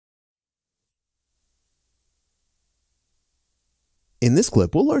In this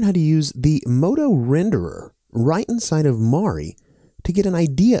clip, we'll learn how to use the MODO renderer right inside of Mari to get an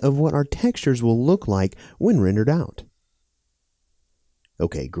idea of what our textures will look like when rendered out.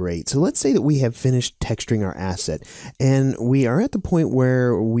 Okay, great. So let's say that we have finished texturing our asset and we are at the point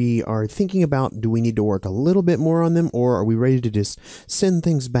where we are thinking about, do we need to work a little bit more on them, or are we ready to just send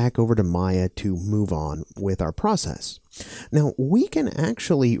things back over to Maya to move on with our process? Now, we can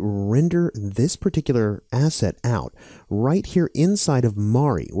actually render this particular asset out right here inside of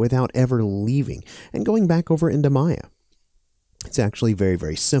Mari without ever leaving and going back over into Maya. It's actually very,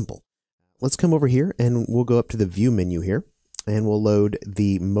 very simple. Let's come over here and we'll go up to the View menu here. And we'll load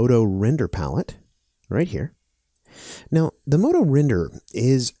the MODO render palette right here. Now, the MODO render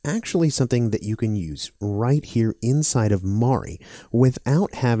is actually something that you can use right here inside of Mari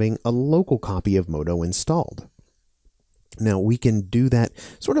without having a local copy of MODO installed. Now, we can do that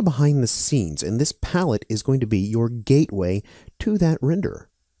sort of behind the scenes, and this palette is going to be your gateway to that renderer.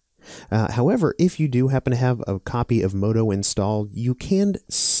 However, if you do happen to have a copy of MODO installed, you can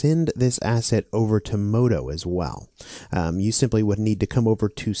send this asset over to MODO as well. You simply would need to come over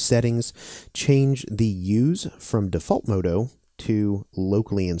to Settings, change the Use from Default MODO to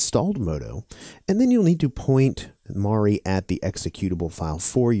Locally Installed MODO, and then you'll need to point Mari at the executable file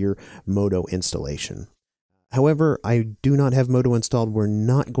for your MODO installation. However, I do not have MODO installed. We're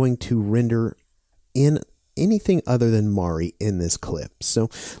not going to render in anything other than Mari in this clip. So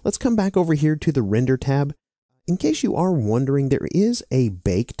let's come back over here to the Render tab. In case you are wondering, there is a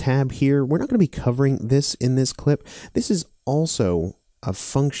Bake tab here. We're not going to be covering this in this clip. This is also a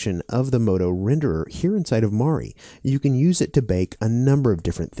function of the MODO renderer here inside of Mari. You can use it to bake a number of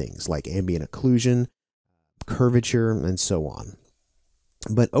different things like ambient occlusion, curvature, and so on.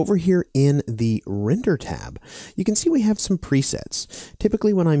 But over here in the Render tab, you can see we have some presets.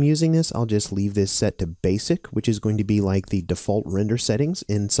 Typically when I'm using this, I'll just leave this set to Basic, which is going to be like the default render settings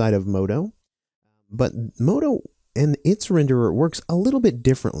inside of MODO. But MODO and its renderer works a little bit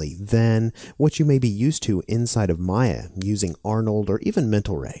differently than what you may be used to inside of Maya using Arnold or even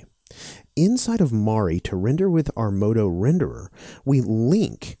Mental Ray. Inside of Mari, to render with our MODO renderer, we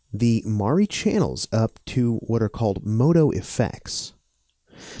link the Mari channels up to what are called MODO effects.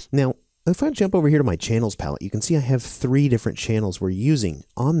 Now, if I jump over here to my channels palette, you can see I have 3 different channels we're using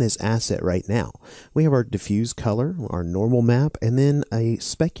on this asset right now. We have our diffuse color, our normal map, and then a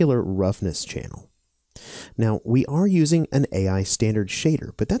specular roughness channel. Now, we are using an AI standard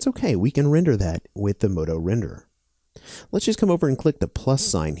shader, but that's okay. We can render that with the MODO renderer. Let's just come over and click the plus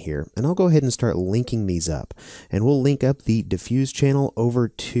sign here, and I'll go ahead and start linking these up. And we'll link up the diffuse channel over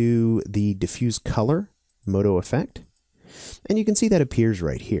to the diffuse color MODO effect. And you can see that appears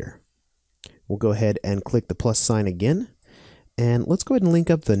right here. We'll go ahead and click the plus sign again. And let's go ahead and link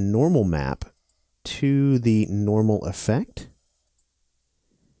up the normal map to the normal effect.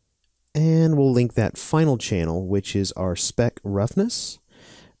 And we'll link that final channel, which is our spec roughness.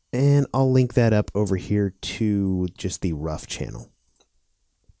 And I'll link that up over here to just the rough channel.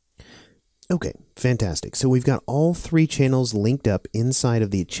 Okay, fantastic. So we've got all 3 channels linked up inside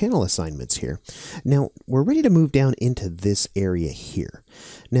of the channel assignments here. Now, we're ready to move down into this area here.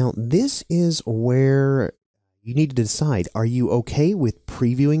 Now, this is where you need to decide, are you okay with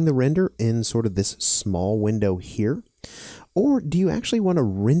previewing the render in sort of this small window here? Or do you actually want to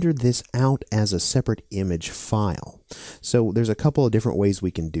render this out as a separate image file? So there's a couple of different ways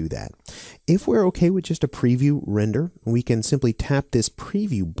we can do that. If we're okay with just a preview render, we can simply tap this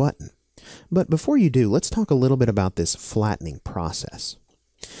preview button. But before you do, let's talk a little bit about this flattening process.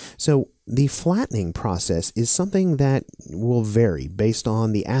 So the flattening process is something that will vary based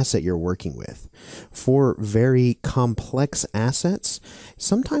on the asset you're working with. For very complex assets,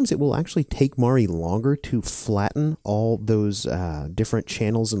 sometimes it will actually take Mari longer to flatten all those different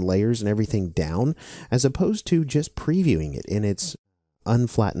channels and layers and everything down, as opposed to just previewing it in its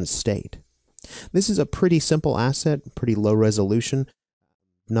unflattened state. This is a pretty simple asset, pretty low resolution,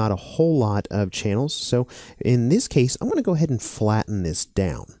 not a whole lot of channels. So in this case, I'm going to go ahead and flatten this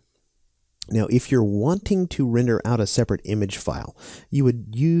down. Now, if you're wanting to render out a separate image file, you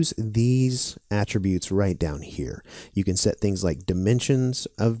would use these attributes right down here. You can set things like dimensions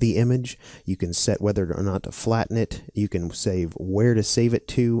of the image. You can set whether or not to flatten it. You can save where to save it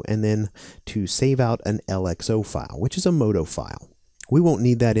to, and then to save out an LXO file, which is a MODO file. We won't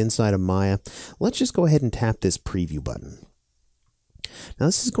need that inside of Maya. Let's just go ahead and tap this preview button. Now,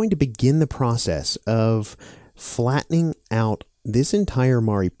 this is going to begin the process of flattening out this entire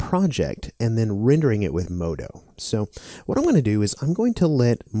Mari project and then rendering it with MODO. So what I'm going to do is I'm going to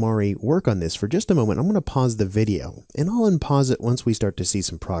let Mari work on this for just a moment. I'm going to pause the video and I'll unpause it once we start to see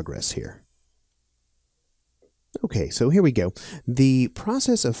some progress here. Okay, so here we go. The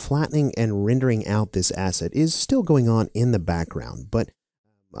process of flattening and rendering out this asset is still going on in the background, but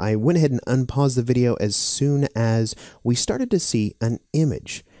I went ahead and unpaused the video as soon as we started to see an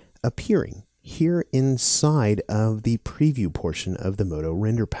image appearing here inside of the preview portion of the MODO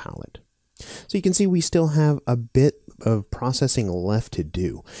render palette. So you can see we still have a bit of processing left to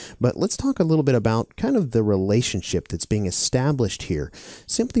do, but let's talk a little bit about kind of the relationship that's being established here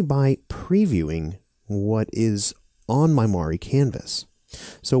simply by previewing what is on my Mari canvas.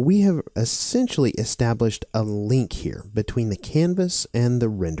 So we have essentially established a link here between the canvas and the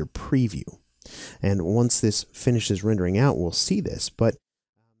render preview. And once this finishes rendering out, we'll see this, but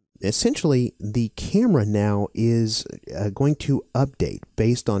essentially the camera now is going to update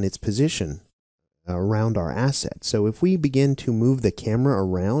based on its position around our asset. So if we begin to move the camera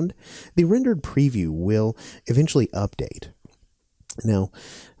around, the rendered preview will eventually update. Now,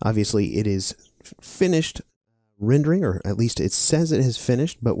 obviously it is finished rendering, or at least it says it has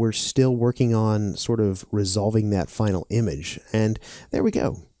finished, but we're still working on sort of resolving that final image. And there we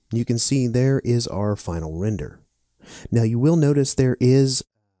go. You can see there is our final render. Now you will notice there is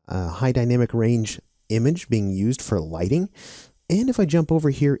a high dynamic range image being used for lighting. And if I jump over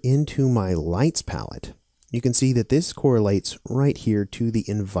here into my lights palette, you can see that this correlates right here to the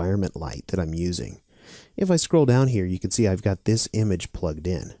environment light that I'm using. If I scroll down here, you can see I've got this image plugged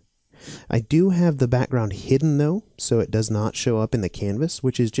in. I do have the background hidden though, so it does not show up in the canvas,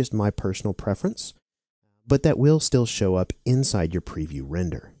 which is just my personal preference, but that will still show up inside your preview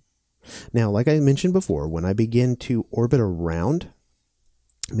render. Now, like I mentioned before, when I begin to orbit around,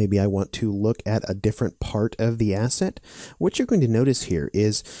 maybe I want to look at a different part of the asset. What you're going to notice here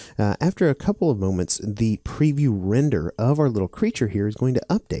is after a couple of moments, the preview render of our little creature here is going to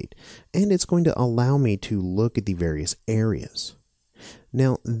update, and it's going to allow me to look at the various areas.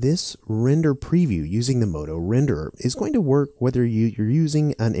 Now, this render preview using the MODO renderer is going to work whether you're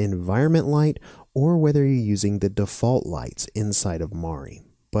using an environment light or whether you're using the default lights inside of Mari.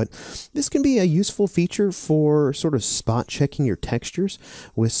 But this can be a useful feature for sort of spot checking your textures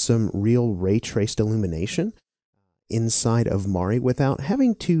with some real ray traced illumination inside of Mari without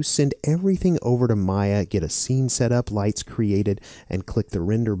having to send everything over to Maya, get a scene set up, lights created, and click the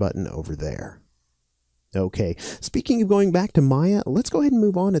render button over there. Okay, speaking of going back to Maya, let's go ahead and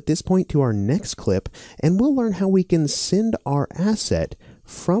move on at this point to our next clip, and we'll learn how we can send our asset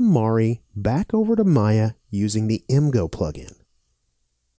from Mari back over to Maya using the MGO plugin.